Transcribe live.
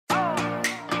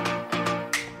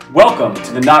Welcome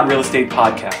to the Not Real Estate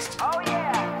Podcast. Oh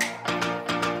yeah.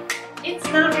 It's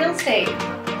not real estate.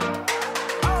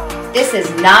 This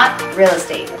is not real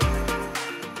estate.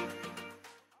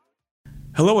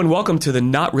 Hello and welcome to the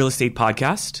Not Real Estate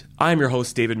Podcast. I'm your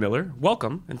host, David Miller.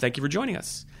 Welcome and thank you for joining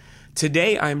us.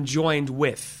 Today I'm joined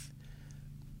with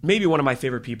maybe one of my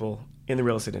favorite people in the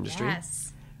real estate industry.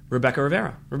 Yes. Rebecca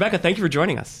Ravera. Rebecca, thank you for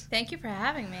joining us. Thank you for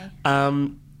having me.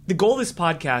 The goal of this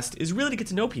podcast is really to get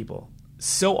to know people.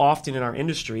 So often in our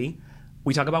industry,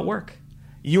 we talk about work.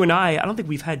 You and I don't think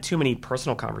we've had too many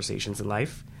personal conversations in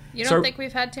life. You don't think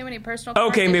we've had too many personal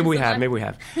conversations? Okay, maybe we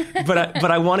have. But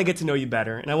I want to get to know you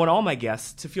better, and I want all my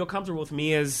guests to feel comfortable with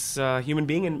me as a human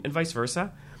being and vice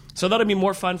versa. So that'll be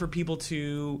more fun for people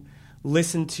to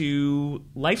listen to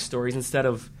life stories instead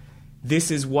of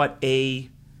this is what a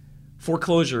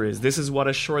foreclosure is, this is what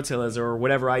a short sale is, or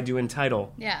whatever I do in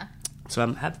title. Yeah.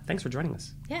 So thanks for joining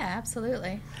us. Yeah,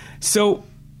 absolutely. So,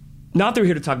 not that we're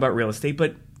here to talk about real estate,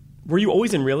 but were you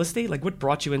always in real estate? Like, what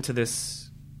brought you into this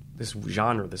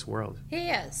genre, this world?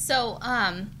 Yeah. So,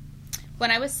 when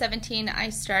I was 17, I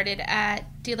started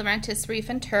at De Laurentiis Reef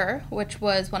and Tur, which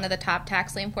was one of the top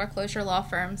tax lien foreclosure law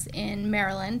firms in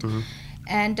Maryland. Mm-hmm.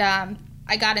 And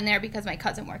I got in there because my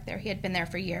cousin worked there. He had been there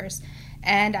for years.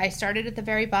 And I started at the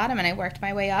very bottom, and I worked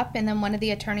my way up. And then one of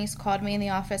the attorneys called me in the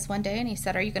office one day, and he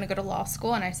said, "Are you going to go to law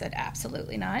school?" And I said,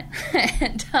 "Absolutely not."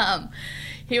 And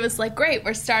he was like, "Great,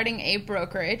 we're starting a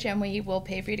brokerage, and we will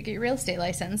pay for you to get your real estate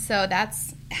license." So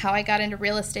that's how I got into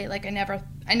real estate. Like, I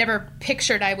never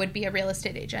pictured I would be a real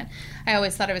estate agent. I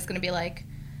always thought I was going to be like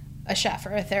a chef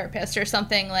or a therapist or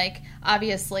something. Like,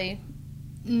 obviously,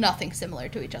 nothing similar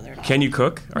to each other at all. Can you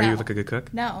cook? Are No. you like a good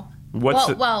cook? No.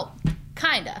 What's well,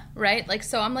 kinda, right? Like,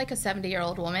 so I'm like a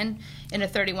 70-year-old woman in a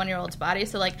 31-year-old's body,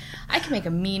 so like I can make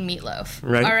a mean meatloaf.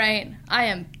 Right. All right. I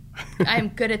am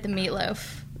good at the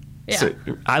meatloaf. Yeah. So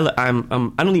I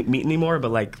don't eat meat anymore, but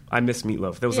like I miss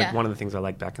meatloaf. That was like Yeah. one of the things I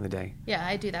liked back in the day. Yeah,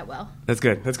 I do that well. That's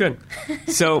good.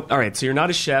 So, all right. So you're not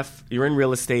a chef. You're in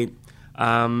real estate.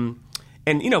 And,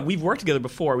 we've worked together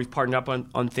before. We've partnered up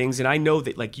on things. And I know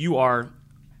that, like, you are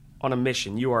on a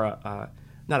mission. You are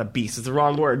not a beast. It's the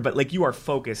wrong word. But, like, you are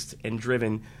focused and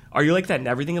driven. Are you like that in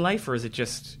everything in life? Or is it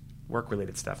just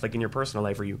work-related stuff? Like, in your personal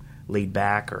life, are you laid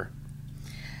back or?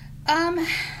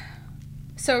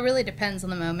 So it really depends on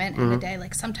the moment and the day.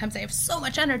 Like, sometimes I have so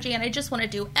much energy and I just want to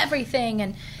do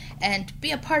everything and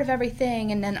be a part of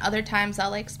everything. And then other times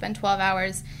I'll, like, spend 12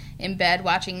 hours in bed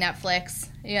watching Netflix,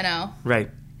 Right.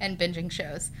 and binging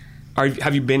shows.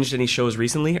 Have you binged any shows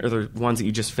recently? Are there ones that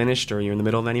you just finished, or you're in the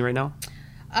middle of any right now?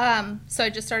 So I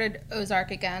just started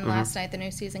Ozark again last night. The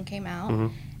new season came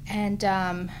out. And,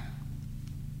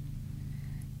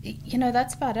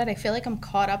 that's about it. I feel like I'm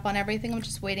caught up on everything. I'm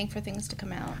just waiting for things to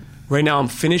come out. Right now I'm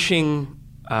finishing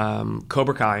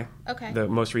Cobra Kai, Okay. the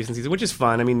most recent season, which is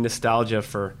fun. I mean, nostalgia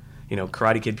for,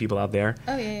 Karate Kid people out there.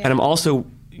 Oh, yeah. And I'm also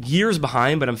years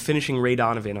behind, but I'm finishing Ray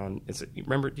Donovan on.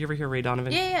 Remember? Do you ever hear Ray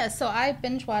Donovan? Yeah. So I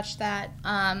binge watched that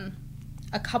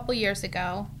a couple years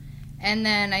ago, and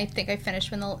then I think I finished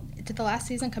did the last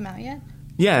season come out yet?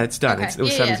 Yeah, it's done. Okay. It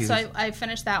was 7 seasons. So I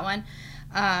finished that one,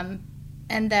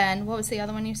 and then what was the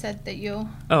other one you said that you?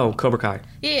 Oh, Cobra Kai.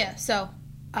 Yeah. So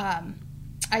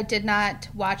I did not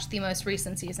watch the most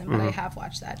recent season, but I have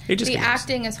watched that. The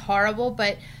acting is horrible,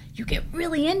 but you get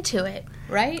really into it,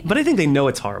 right? But I think they know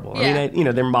it's horrible. Yeah. I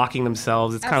mean, they're mocking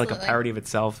themselves. It's kind of like a Absolutely. parody of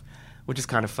itself, which is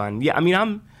kind of fun. Yeah, I mean,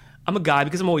 I'm a guy,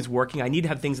 because I'm always working, I need to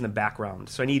have things in the background.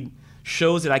 So I need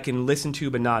shows that I can listen to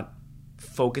but not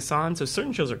focus on. So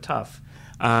certain shows are tough,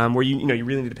 where you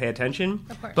really need to pay attention.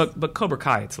 Of course. But Cobra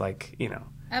Kai, it's like, you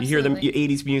hear the Absolutely.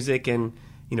 80s music and,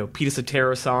 Pita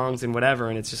Cetera songs and whatever,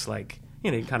 and it's just like,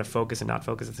 you can kind of focus and not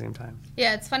focus at the same time.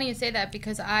 Yeah, it's funny you say that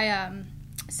because I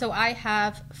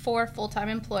have 4 full-time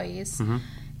employees.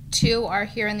 2 are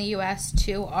here in the U.S.,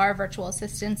 2 are virtual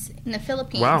assistants in the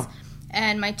Philippines. Wow.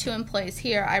 And my 2 employees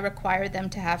here, I require them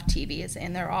to have TVs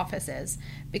in their offices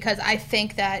because I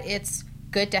think that it's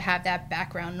good to have that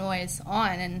background noise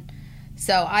on. And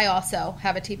so I also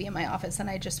have a TV in my office, and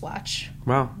I just watch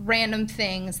random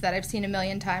things that I've seen a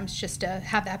million times just to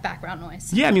have that background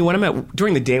noise. Yeah, I mean,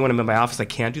 during the day when I'm in my office, I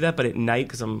can't do that, but at night,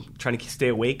 because I'm trying to stay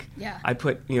awake, I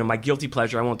put, my guilty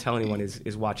pleasure, I won't tell anyone,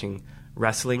 is watching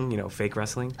wrestling, fake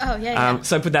wrestling. Oh, yeah.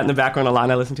 So I put that in the background a lot,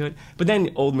 and I listen to it. But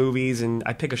then old movies, and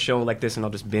I pick a show like this, and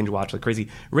I'll just binge watch like crazy.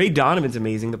 Ray Donovan's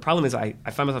amazing. The problem is I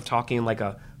find myself talking in like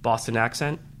a Boston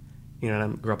accent. And I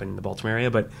grew up in the Baltimore area,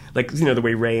 but like, the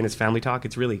way Ray and his family talk,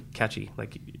 it's really catchy.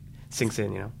 Like, it sinks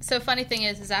in, So funny thing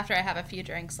is after I have a few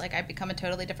drinks, like, I become a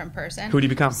totally different person. Who do you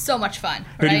become? So much fun.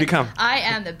 Who do you become? I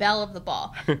am the belle of the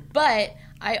ball. But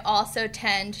I also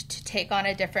tend to take on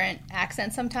a different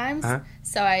accent sometimes.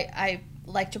 So I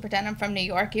like to pretend I'm from New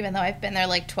York, even though I've been there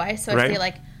like twice. So I say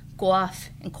like guaf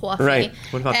and coffee. Right.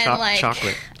 What about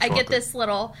chocolate? I get this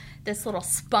little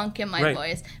spunk in my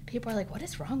voice. People are like, "What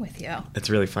is wrong with you?"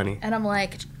 That's really funny. And I'm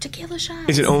like, "Tequila shots."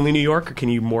 Is it only New York, or can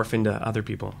you morph into other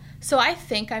people? So I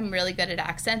think I'm really good at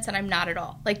accents, and I'm not at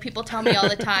all. Like, people tell me all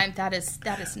the time that is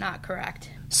not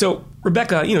correct. So,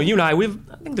 Rebecca, you and I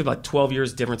think there's about 12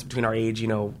 years difference between our age,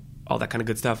 all that kind of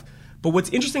good stuff. But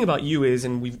what's interesting about you is,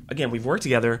 and we've worked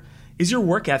together, is your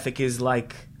work ethic is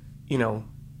like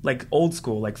old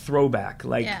school, like throwback,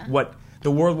 like what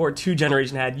the World War II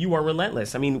generation had. You are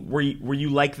relentless. I mean, were you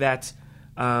like that,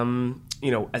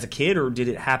 as a kid, or did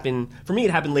it happen? For me, it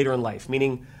happened later in life,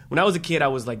 meaning when I was a kid, I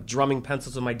was like drumming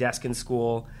pencils on my desk in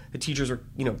school. The teachers were,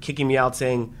 kicking me out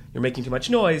saying, "You're making too much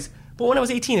noise." But when I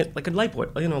was 18, a light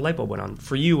bulb went on.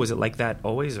 For you, was it like that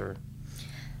always, or?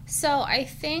 So I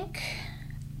think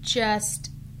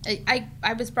I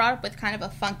was brought up with kind of a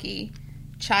funky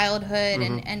childhood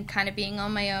and kind of being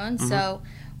on my own. So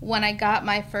when I got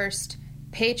my first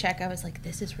paycheck, I was like,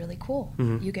 this is really cool.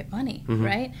 You get money,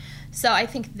 right? So I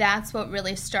think that's what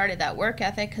really started that work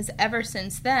ethic, because ever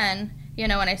since then,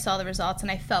 when I saw the results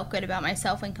and I felt good about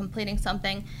myself and completing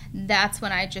something, that's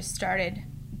when I just started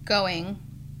going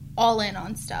all in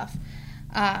on stuff.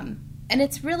 And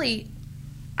it's really,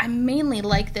 I mainly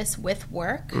like this with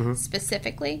work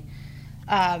specifically.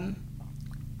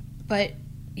 But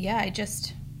yeah,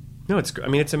 No,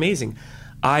 it's amazing.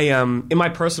 In my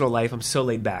personal life, I'm so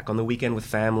laid back. On the weekend with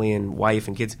family and wife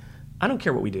and kids, I don't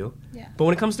care what we do. Yeah. But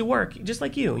when it comes to work, just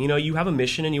like you have a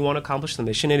mission and you want to accomplish the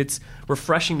mission, and it's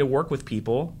refreshing to work with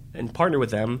people and partner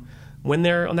with them when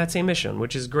they're on that same mission,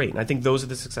 which is great. And I think those are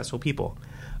the successful people.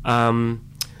 So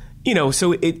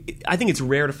I think it's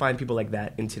rare to find people like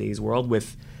that in today's world,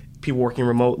 with people working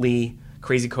remotely,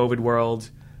 crazy COVID world,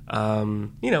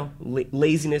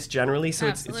 laziness generally. So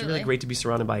it's really great to be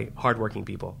surrounded by hardworking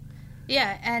people.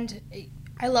 Yeah, and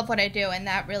I love what I do, and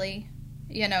that really,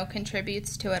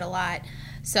 contributes to it a lot.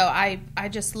 So I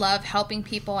just love helping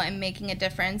people and making a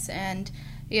difference, and,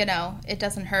 it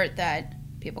doesn't hurt that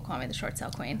people call me the short sale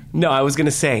queen. No, I was going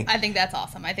to say. I think that's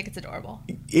awesome. I think it's adorable.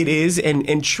 It is,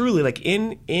 and truly, like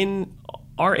in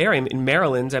our area, in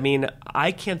Maryland,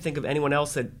 I can't think of anyone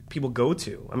else that people go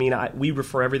to. We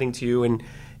refer everything to you,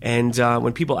 and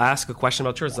when people ask a question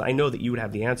about churches, I know that you would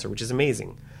have the answer, which is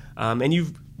amazing. And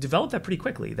you've developed that pretty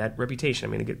quickly, that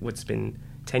reputation. What's been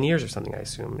 10 years or something, I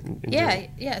assume?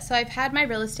 Yeah. So I've had my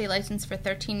real estate license for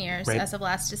 13 years as of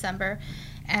last December,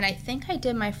 and I think I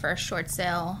did my first short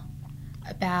sale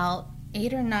about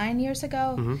 8 or 9 years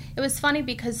ago. It was funny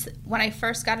because when I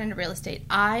first got into real estate,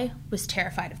 I was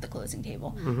terrified of the closing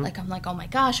table. I'm like, oh my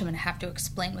gosh, I'm going to have to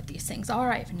explain what these things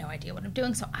are. I have no idea what I'm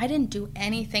doing. So I didn't do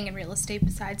anything in real estate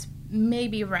besides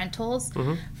maybe rentals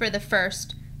for the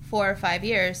first 4 or 5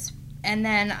 years. And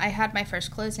then I had my first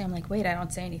closing. I'm like, wait, I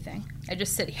don't say anything. I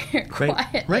just sit here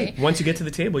quietly. Right. Once you get to the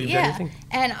table, you've done everything.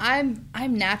 And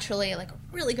I'm naturally like a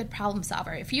really good problem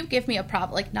solver. If you give me a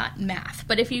problem, like not math,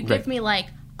 but if you give me like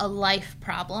a life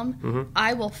problem,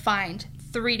 I will find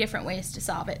 3 different ways to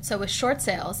solve it. So with short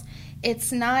sales,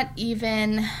 it's not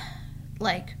even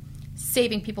like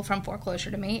saving people from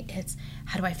foreclosure to me. It's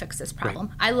how do I fix this problem?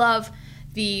 Right. I love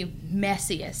the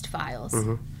messiest files.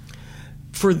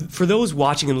 For those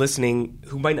watching and listening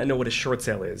who might not know what a short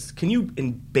sale is, can you,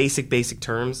 in basic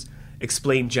terms,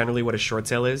 explain generally what a short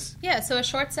sale is? Yeah, so a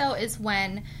short sale is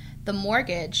when the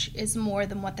mortgage is more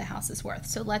than what the house is worth.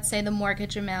 So let's say the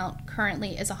mortgage amount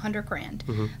currently is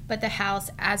 $100,000, but the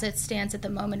house as it stands at the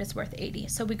moment is worth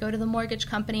 $80,000. So we go to the mortgage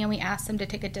company and we ask them to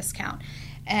take a discount.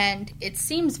 And it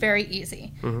seems very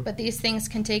easy, but these things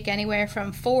can take anywhere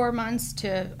from 4 months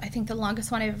to, I think the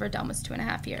longest one I've ever done was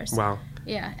 2.5 years. Wow.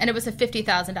 Yeah, and it was a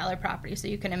 $50,000 property, so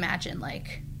you can imagine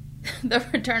like the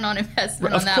return on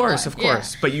investment on that one. Of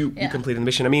course. But you completed the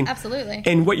mission. Absolutely.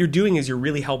 And what you're doing is you're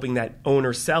really helping that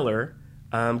owner-seller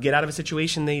get out of a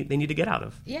situation they need to get out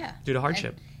of. Yeah. Due to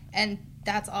hardship. And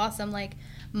that's awesome. Like,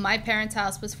 my parents'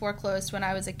 house was foreclosed when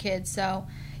I was a kid, so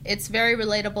it's very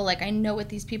relatable. Like, I know what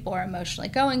these people are emotionally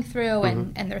going through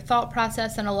and their thought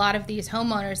process, and a lot of these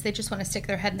homeowners, they just want to stick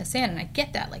their head in the sand, and I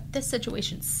get that. Like, this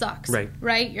situation sucks.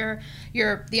 Right?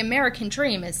 You're the American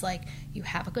dream is like, you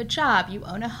have a good job, you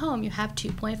own a home, you have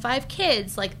 2.5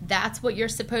 kids. Like, that's what you're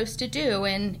supposed to do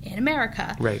in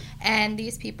America. Right. And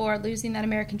these people are losing that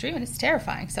American dream, and it's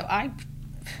terrifying. So I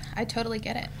totally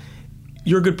get it.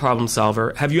 You're a good problem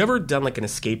solver. Have you ever done like an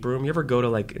escape room? You ever go to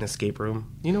like an escape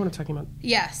room? You know what I'm talking about?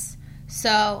 Yes.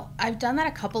 So I've done that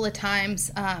a couple of times.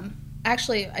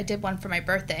 Actually, I did one for my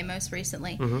birthday most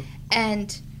recently.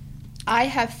 And I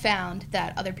have found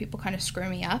that other people kind of screw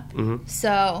me up.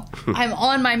 So I'm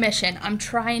on my mission. I'm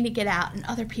trying to get out. And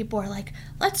other people are like,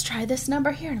 let's try this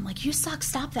number here. And I'm like, you suck.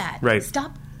 Stop that. Right.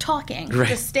 Stop talking. Right.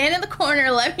 Just stand in the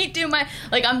corner. Let me do my...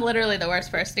 Like, I'm literally the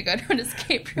worst person to go to an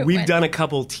escape room We've with. done a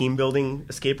couple team building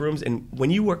escape rooms, and when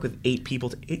you work with 8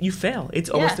 people, you fail. It's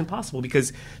almost impossible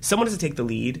because someone has to take the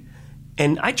lead.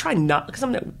 And I try not, because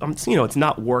I'm it's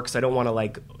not work, so I don't want to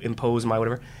like impose my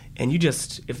whatever. And you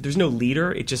just, if there's no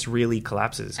leader, it just really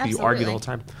collapses. Absolutely. You argue the whole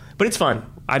time. But it's fun.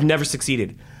 I've never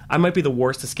succeeded. I might be the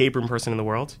worst escape room person in the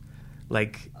world.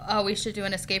 Like, oh, we should do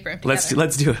an escape room together.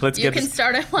 Let's do it. You can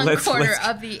start in one corner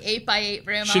of the 8x8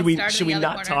 room. Should we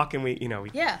not corner. talk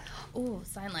and Yeah. Ooh,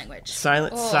 sign language.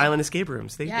 Silent escape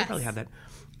rooms. They probably have that.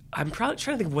 I'm probably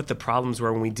trying to think of what the problems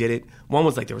were when we did it. One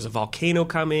was like there was a volcano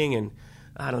coming, and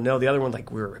I don't know. The other one,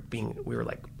 like we were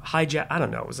like hijacked. I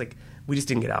don't know. It was like we just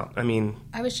didn't get out. I mean,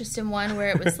 I was just in one where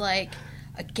it was like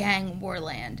a gang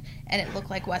warland, and it looked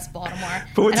like West Baltimore.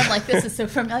 And I'm like, this is so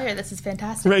familiar. This is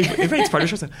fantastic. Right, it's part of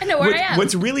the show. I know where I am.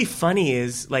 What's really funny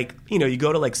is like you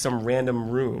go to like some random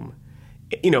room,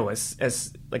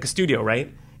 as like a studio,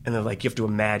 right? And they're like you have to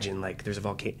imagine like there's a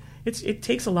volcano. It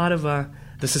takes a lot of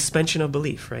the suspension of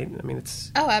belief, right? I mean,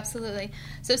 it's absolutely.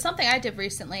 So something I did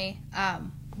recently.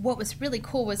 What was really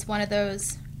cool was one of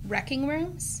those wrecking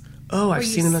rooms. Oh, I've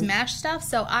seen them. Where you smash stuff.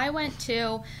 So I went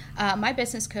to, my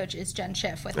business coach is Jen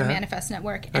Schiff with the Manifest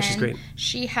Network. Oh, she's great.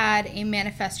 She had a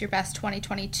Manifest Your Best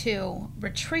 2022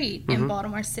 retreat in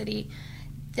Baltimore City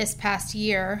this past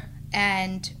year.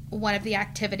 And one of the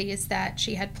activities that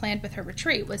she had planned with her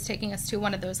retreat was taking us to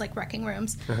one of those like wrecking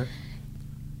rooms.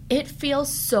 It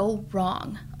feels so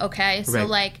wrong, okay? So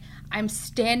like I'm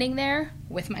standing there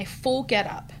with my full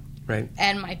getup. Right.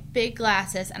 And my big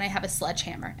glasses, and I have a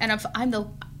sledgehammer. And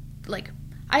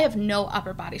I have no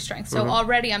upper body strength. So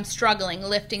already I'm struggling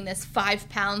lifting this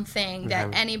 5-pound thing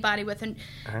that anybody with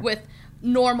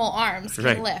normal arms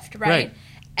can lift, right?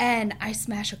 And I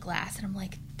smash a glass, and I'm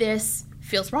like, this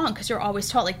feels wrong, because you're always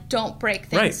taught, like, don't break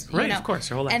things. Right, of course,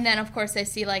 your whole life. And then, of course, I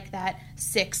see, like, that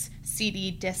 6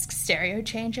 CD disc stereo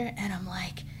changer, and I'm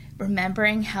like,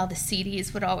 remembering how the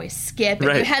CDs would always skip,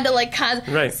 and you had to like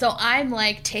so I'm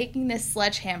like taking this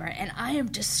sledgehammer and I am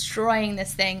destroying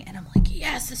this thing, and I'm like,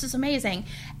 yes, this is amazing.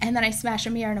 And then I smash a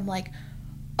mirror and I'm like,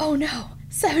 oh no,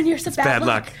 7 years of bad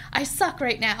luck. I suck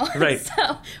right now. Right.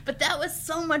 But that was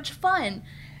so much fun.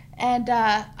 And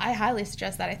I highly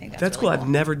suggest that. I think that's really cool. I've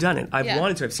never done it. I've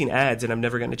wanted to. I've seen ads, and I've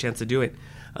never gotten a chance to do it.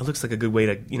 It looks like a good way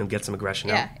to, get some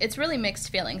aggression out. Yeah, it's really mixed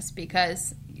feelings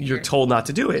because you're told not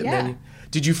to do it. Yeah. And then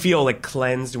did you feel like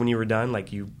cleansed when you were done?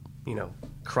 Like you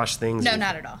crush things? No,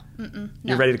 not at all. No.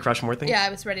 You're ready to crush more things? Yeah, I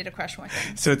was ready to crush more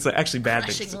things. So it's actually bad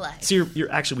Crushing things. life. So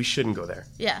you're actually, we shouldn't go there.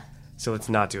 Yeah. So let's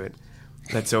not do it.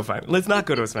 That's so funny. Let's not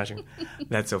go to a smashing.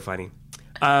 That's so funny.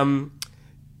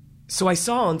 So I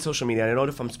saw on social media, and I don't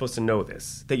know if I'm supposed to know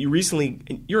this, that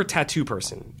you're a tattoo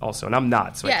person also, and I'm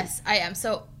not. So yes, I am.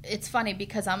 So it's funny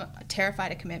because I'm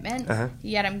terrified of commitment,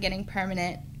 yet I'm getting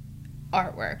permanent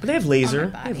artwork. But they have laser.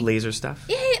 They have laser stuff.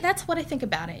 Yeah, that's what I think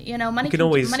about it. Money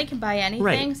can buy anything.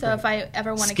 Right, so if I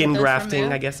ever want to skin get those grafting,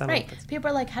 removed, I guess. People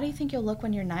are like, "How do you think you'll look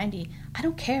when you're 90?" I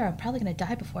don't care. I'm probably going to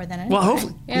die before then. Anyway. Well,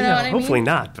 hopefully, hopefully mean?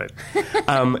 not. But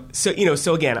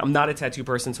so again, I'm not a tattoo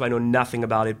person, so I know nothing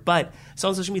about it. But I saw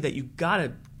on social media that you got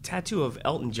a tattoo of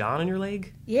Elton John on your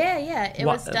leg. Yeah. It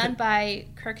was done by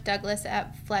Kirk Douglas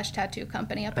at Flesh Tattoo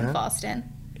Company up in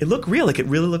Boston. It looked real. Like it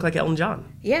really looked like Elton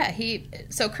John. Yeah,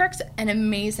 so Kirk's an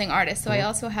amazing artist. So I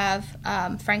also have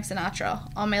Frank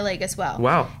Sinatra on my leg as well.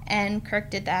 Wow. And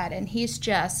Kirk did that, and his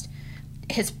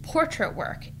portrait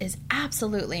work is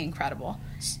absolutely incredible.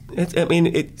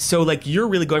 So like you're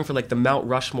really going for like the Mount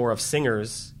Rushmore of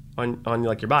singers on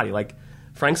like your body, like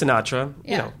Frank Sinatra,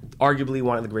 arguably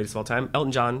one of the greatest of all time.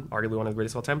 Elton John, arguably one of the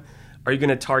greatest of all time. Are you going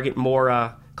to target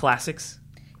more classics?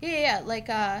 Yeah, like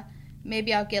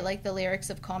maybe I'll get like the lyrics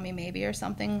of "Call Me Maybe" or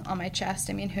something on my chest.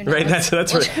 I mean, who knows? Right, that's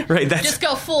right. That's just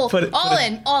go full, all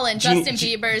in. Justin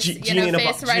Bieber's,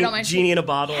 face right on my Genie in a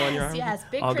bottle on your arm. Yes,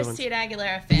 big Christina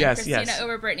Aguilera fan. Yes, Christina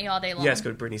over Britney all day long. Yes,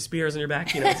 go to Britney Spears on your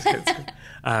back. It's good.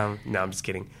 No, I'm just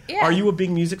kidding. Yeah. Are you a big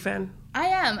music fan? I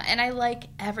am, and I like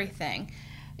everything.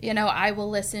 I will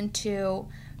listen to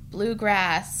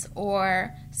bluegrass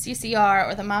or CCR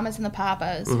or the Mamas and the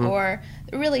Papas or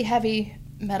really heavy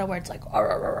metal words like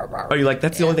oh, you like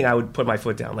that's the only thing I would put my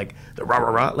foot down, like the rah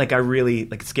rah rah, like I really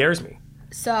like it scares me.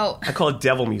 So I call it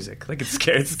devil music. Like it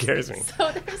scares me.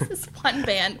 So there's this one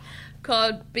band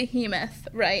called Behemoth,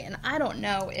 right? And I don't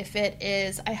know if it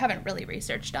is, I haven't really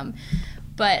researched them,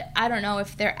 but I don't know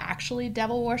if they're actually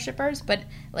devil worshippers, but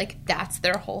like that's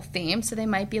their whole theme. So they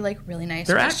might be like really nice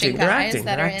Christian guys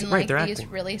that are in like these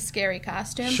really scary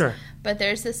costumes. Sure. But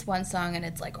there's this one song and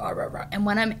it's like, oh, rah, rah. And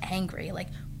when I'm angry, like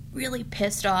really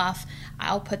pissed off,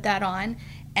 I'll put that on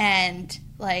and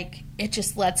like it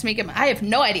just lets me I have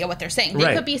no idea what they're saying.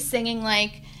 They could be singing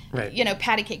like, you know,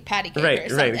 patty cake or something.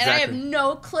 Exactly. And I have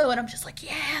no clue. And I'm just like,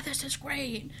 yeah, this is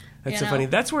great. That's so funny.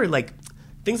 That's where like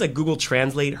things like Google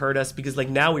Translate hurt us because like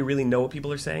now we really know what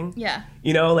people are saying. Yeah.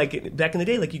 You know, like back in the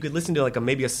day, like you could listen to like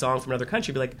maybe a song from another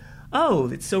country, be like, oh,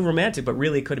 it's so romantic, but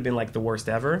really it could have been like the worst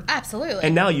ever. Absolutely.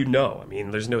 And now you know. I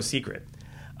mean, there's no secret.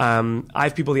 I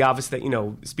have people in the office that, you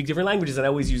know, speak different languages, and I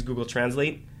always use Google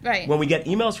Translate. Right. When we get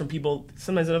emails from people,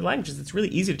 sometimes in other languages, it's really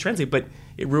easy to translate, but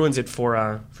it ruins it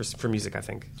for music, I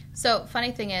think. So,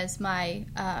 funny thing is, I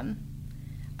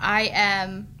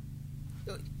am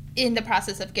in the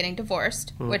process of getting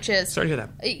divorced, which is... Sorry to hear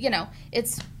that. You know,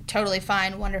 it's totally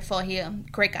fine, wonderful. He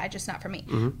great guy, just not for me.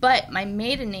 But my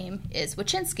maiden name is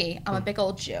Wachinski. I'm a big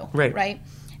old Jew. Right?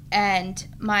 And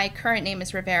my current name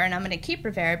is Ravera, and I'm going to keep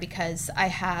Ravera because I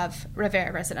have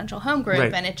Ravera Residential Home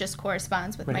Group, and it just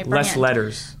corresponds with my brand. Less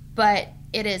letters. But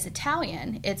it is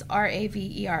Italian. It's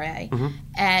Ravera.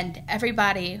 And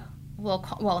everybody will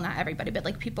call, well, not everybody, but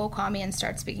like people call me and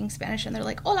start speaking Spanish, and they're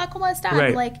like, "Hola, ¿cómo estás?"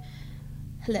 I'm like,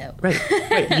 hello.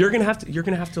 Right. You're gonna have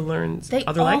to learn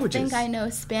other languages. They all think I know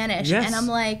Spanish, yes. And I'm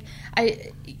like,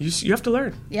 You have to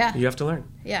learn. Yeah. You have to learn.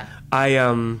 Yeah.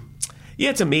 Yeah,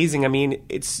 it's amazing. I mean,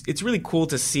 it's really cool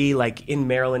to see like in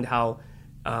Maryland how,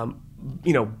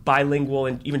 you know, bilingual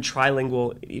and even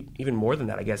trilingual, even more than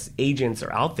that, I guess, agents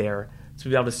are out there to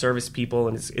be able to service people,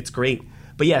 and it's great.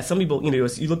 But yeah, some people, you know,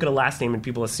 you look at a last name and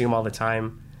people assume all the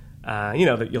time. You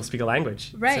know, that you'll speak a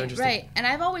language. Right, right. And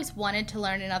I've always wanted to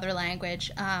learn another language,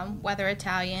 whether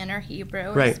Italian or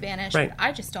Hebrew or Spanish. But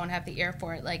I just don't have the ear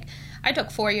for it. Like, I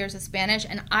took 4 years of Spanish,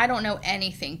 and I don't know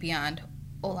anything beyond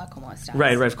hola, ¿cómo estás?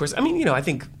 Right, of course. I mean, you know, I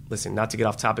think, listen, not to get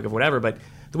off topic of whatever, but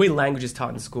the way language is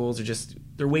taught in schools are just,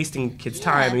 they're wasting kids'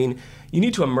 time. I mean, you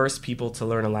need to immerse people to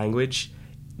learn a language,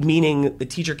 meaning the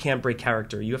teacher can't break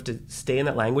character. You have to stay in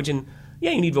that language, and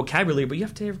yeah, you need vocabulary, but you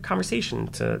have to have conversation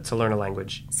to learn a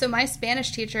language. So my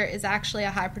Spanish teacher is actually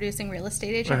a high-producing real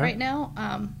estate agent right now,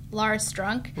 Laura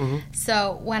Strunk.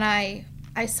 So when I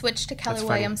switched to Keller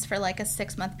Williams for like a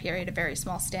 6-month period, a very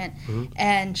small stint,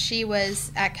 and she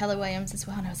was at Keller Williams as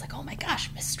well, and I was like, oh my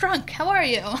gosh, Miss Strunk, how are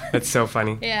you? That's so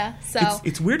funny. Yeah, so...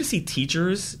 It's weird to see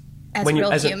teachers... As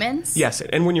real humans? Yes,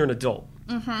 and when you're an adult.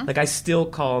 Like, I still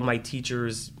call my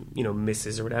teachers, you know,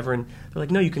 Mrs. or whatever, and they're like,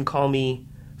 no, you can call me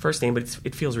first name, but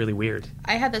it feels really weird.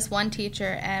 I had this one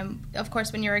teacher, and of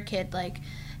course when you're a kid, like,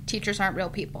 teachers aren't real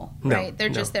people, right? They're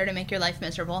just there to make your life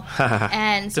miserable.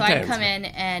 And so I'd come in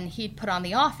and he'd put on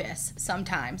The Office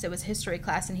sometimes. It was history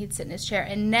class and he'd sit in his chair.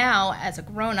 And now as a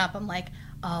grown-up, I'm like,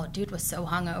 oh, dude was so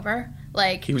hungover.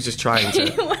 Like, he was just trying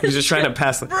to. He was just trying to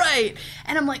pass. Right.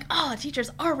 And I'm like, oh, teachers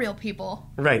are real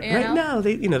people. Right. Right. No,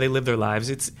 they live their lives.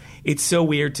 It's so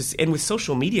weird to see. And with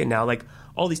social media now, like,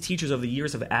 all these teachers over the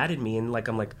years have added me, and like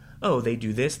I'm like, oh, they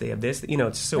do this, they have this. You know,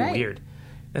 it's so weird.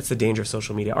 That's the danger of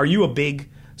social media. Are you a big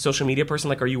social media person?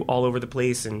 Like, are you all over the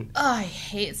place? And I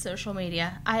hate social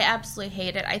media. I absolutely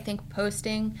hate it. I think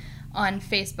posting on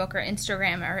Facebook or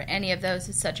Instagram or any of those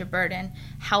is such a burden.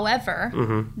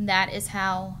 However, that is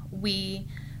how we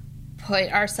put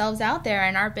ourselves out there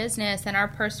in our business and our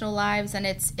personal lives, and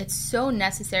it's so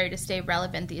necessary to stay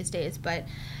relevant these days. But,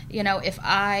 you know, if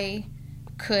I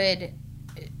could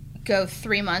go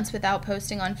 3 months without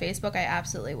posting on Facebook, I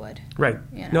absolutely would. Right.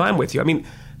 You know? No, I'm with you. I mean,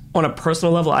 on a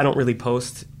personal level, I don't really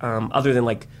post other than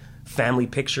like family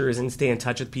pictures and stay in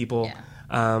touch with people.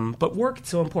 Yeah. But work, it's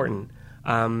so important.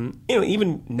 You know,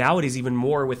 even nowadays, even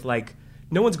more with like,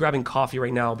 no one's grabbing coffee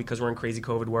right now because we're in crazy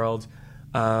COVID world.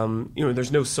 You know,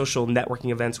 there's no social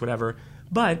networking events, whatever.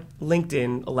 But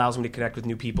LinkedIn allows me to connect with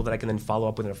new people that I can then follow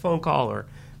up with in a phone call, or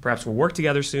perhaps we'll work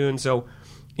together soon. So,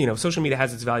 you know, social media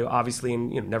has its value, obviously,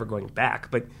 and, you know, never going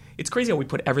back. But it's crazy how we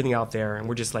put everything out there, and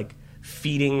we're just like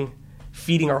feeding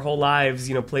our whole lives,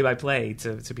 you know, play by play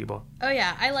to people. Oh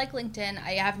yeah, I like LinkedIn.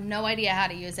 I have no idea how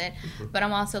to use it, but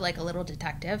I'm also like a little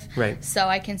detective. Right. So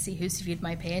I can see who's viewed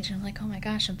my page, and I'm like, oh my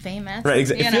gosh, I'm famous. Right.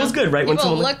 Exactly. It feels good, right? People when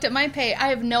someone looked at my page. I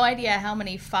have no idea how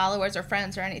many followers or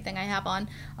friends or anything I have on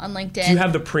LinkedIn. Do you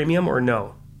have the premium or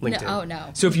no? LinkedIn. No, oh no.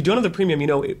 So if you don't have the premium, you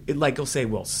know, it like it'll say,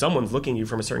 well, someone's looking at you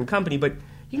from a certain company, but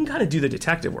you can kind of do the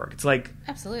detective work. It's like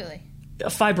absolutely a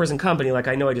 5-person company. Like,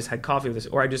 I know I just had coffee with this,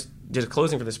 or I just did a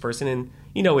closing for this person, and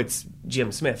you know it's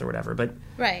Jim Smith or whatever. But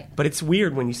But it's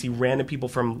weird when you see random people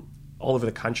from all over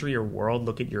the country or world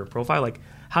look at your profile. Like,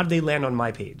 how did they land on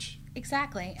my page?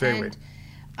 Exactly. Very weird.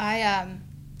 Even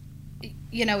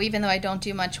though I don't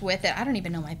do much with it, I don't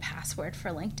even know my password for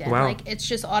LinkedIn. Wow. Like, it's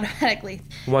just automatically.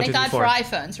 1, 2, Thank 3, God 4. for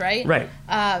iPhones, right? Right.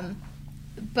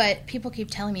 But people keep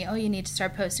telling me, "Oh, you need to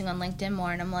start posting on LinkedIn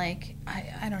more," and I'm like,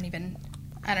 I don't even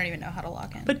know how to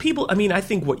log in. But people, I mean, I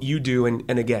think what you do, and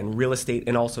again, real estate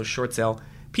and also short sale,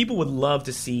 people would love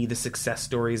to see the success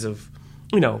stories of,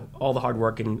 all the hard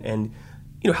work and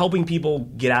helping people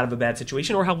get out of a bad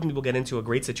situation or helping people get into a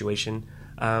great situation.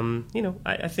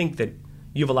 I think that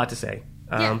you have a lot to say.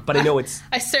 But I know it's...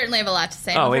 I certainly have a lot to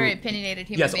say. I'm a very opinionated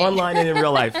human being. Yes, online and in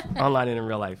real life. Online and in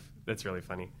real life. That's really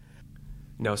funny.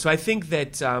 No, so I think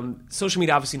that social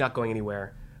media obviously not going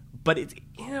anywhere, but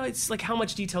it's like, how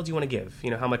much detail do you want to give?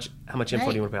 How much info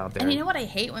do you want to put out there? And you know what I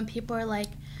hate? When people are like,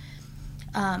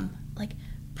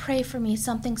 pray for me,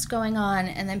 something's going on,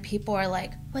 and then people are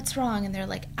like, what's wrong? And they're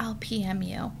like, I'll PM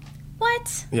you.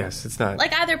 What? Yes, it's not.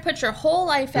 Like, either put your whole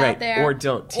life out there, or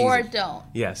don't. Or don't.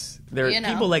 Yes, there are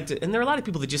people like to, and there are a lot of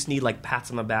people that just need like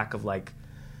pats on the back of like,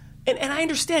 and I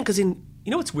understand, because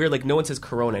it's weird, like no one says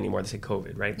Corona anymore, they say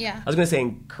COVID, right? Yeah. I was going to say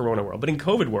in Corona world, but in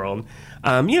COVID world,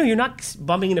 you're not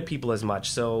bumping into people as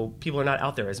much, so people are not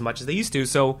out there as much as they used to.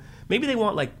 So maybe they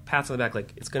want like pats on the back,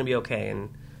 like it's going to be okay, and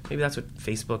maybe that's what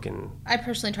Facebook and... I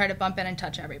personally try to bump in and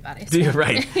touch everybody. So. You're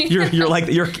right. You're like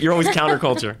you're always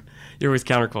counterculture. You're always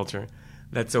counterculture.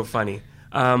 That's so funny.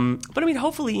 But I mean,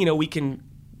 hopefully, we can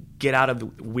get out of the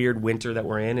weird winter that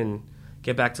we're in and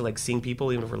get back to like seeing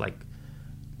people, even if we're like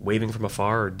waving from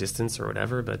afar or distance or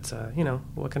whatever. But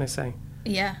what can I say?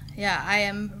 Yeah. I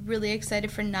am really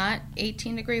excited for not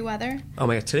 18-degree weather. Oh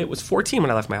my God! Today it was 14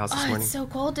 when I left my house this morning. It's so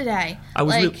cold today. I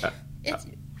was it's.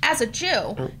 As a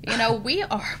Jew, we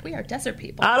are desert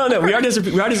people. I don't know. We are desert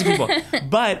people.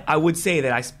 But I would say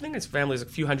that I think his family is a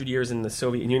few hundred years in the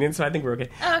Soviet Union, so I think we're okay.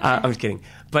 Oh, okay. I'm just kidding.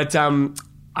 But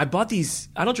I bought these.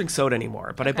 I don't drink soda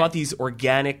anymore, but I bought these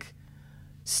organic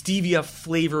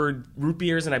stevia-flavored root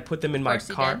beers, and I put them in my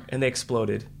car, and they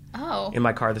exploded in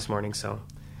my car this morning. So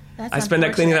I spent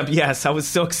that cleaning up. Yes, I was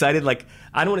so excited. Like,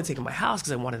 I don't want to take them to my house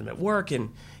because I wanted them at work.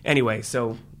 And anyway,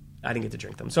 so I didn't get to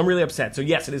drink them. So I'm really upset. So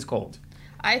yes, it is cold.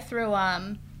 I threw,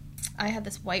 I had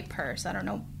this white purse. I don't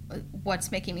know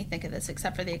what's making me think of this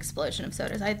except for the explosion of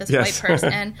sodas. I had this white purse,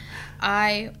 and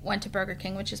I went to Burger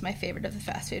King, which is my favorite of the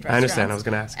fast food restaurants. I understand. I was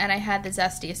going to ask. And I had the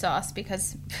zesty sauce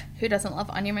because who doesn't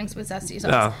love onion rings with zesty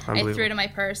sauce? Oh, I threw it in my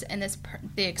purse, and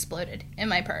they exploded in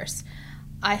my purse.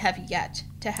 I have yet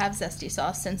to have zesty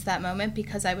sauce since that moment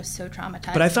because I was so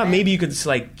traumatized. But I thought maybe you could just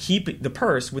like keep the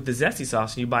purse with the zesty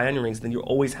sauce, and you buy onion rings, and then you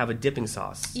always have a dipping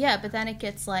sauce. Yeah, but then it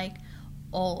gets like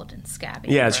old and scabby.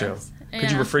 Yeah, true.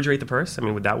 Could you refrigerate the purse? I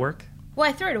mean, would that work? Well,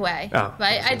 I threw it away. Oh,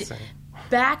 but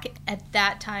back at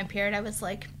that time period, I was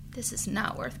like, this is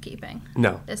not worth keeping.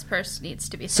 No. This purse needs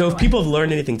to be thrown So if away. people have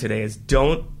learned anything today, is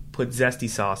don't put zesty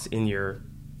sauce in your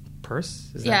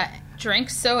purse? Drink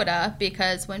soda,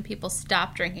 because when people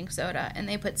stop drinking soda and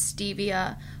they put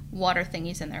stevia water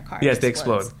thingies in their car, yes, they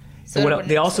explode. And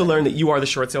they also learned that you are the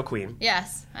short sale queen.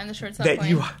 Yes, I'm the short sale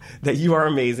queen. That you are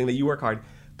amazing, that you work hard.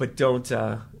 But don't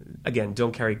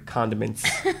carry condiments.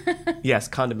 Yes,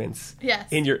 condiments. Yes.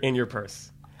 In your purse.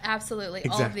 Absolutely.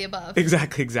 All of the above.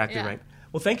 Exactly Yeah. right.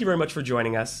 Well, thank you very much for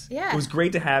joining us. Yeah. It was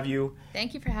great to have you.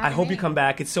 Thank you for having me. I hope you come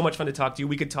back. It's so much fun to talk to you.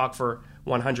 We could talk for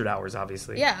 100 hours,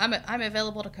 obviously. Yeah, I'm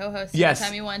available to co-host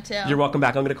anytime you want to. You're welcome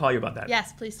back. I'm going to call you about that.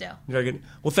 Yes, please do. Very good.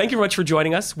 Well, thank you very much for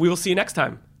joining us. We will see you next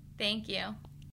time. Thank you.